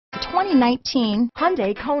2019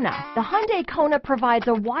 Hyundai Kona. The Hyundai Kona provides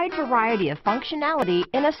a wide variety of functionality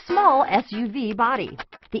in a small SUV body.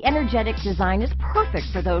 The energetic design is perfect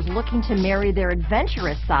for those looking to marry their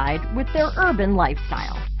adventurous side with their urban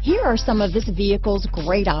lifestyle. Here are some of this vehicle's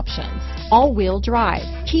great options: all-wheel drive,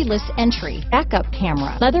 keyless entry, backup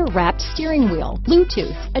camera, leather-wrapped steering wheel,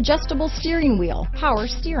 Bluetooth, adjustable steering wheel, power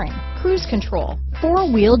steering, cruise control,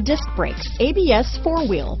 four-wheel disc brakes, ABS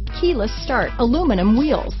four-wheel, keyless start, aluminum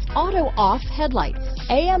wheels, auto-off headlights,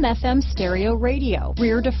 AM/FM stereo radio,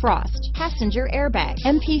 rear defrost, passenger airbag,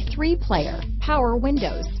 MP3 player, power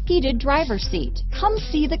windows, heated driver's seat. Come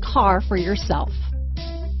see the car for yourself.